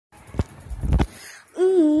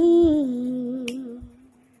Mm.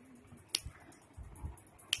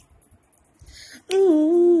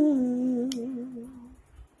 Mm.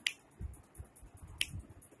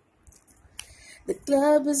 The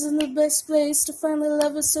club isn't the best place to find the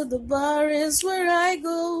lovers, so the bar is where I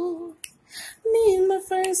go. Me and my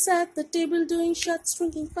friends at the table doing shots,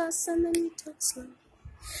 drinking fast, and then we talk slow.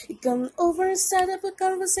 You come over and start up a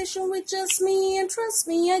conversation with just me, and trust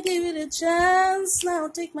me, I gave it a chance. Now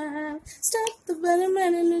take my hand, stop the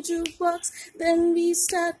bellman in the jukebox, then we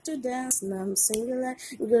start to dance. And I'm singing like,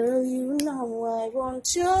 girl, you know I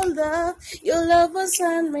want your love. Your love was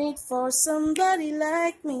handmade for somebody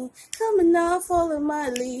like me. Come and now follow my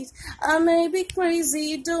lead. I may be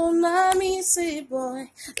crazy, don't mind me, say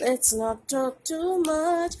boy, let's not talk too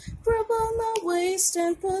much. Grab on my waist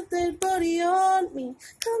and put that body on me.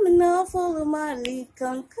 Come and now follow my lead,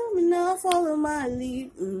 come and now follow my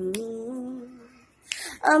lead.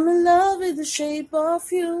 I'm in love with the shape of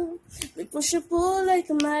you. We push and pull like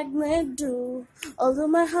a magnet do. Although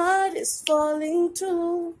my heart is falling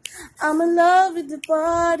too. I'm in love with the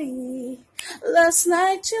body. Last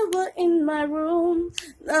night you were in my room.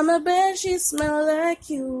 Now my bedsheets smell like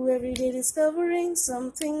you. Every day discovering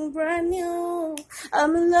something brand new.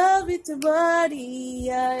 I'm in love with the body.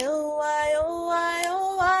 I.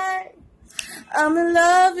 I'm in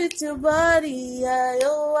love with your body. I.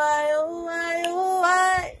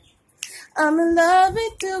 I'm in love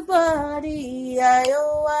with your body. I.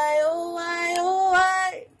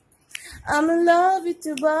 I'm in love with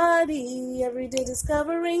your body. Every day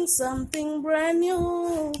discovering something brand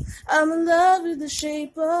new. I'm in love with the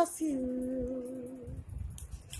shape of you.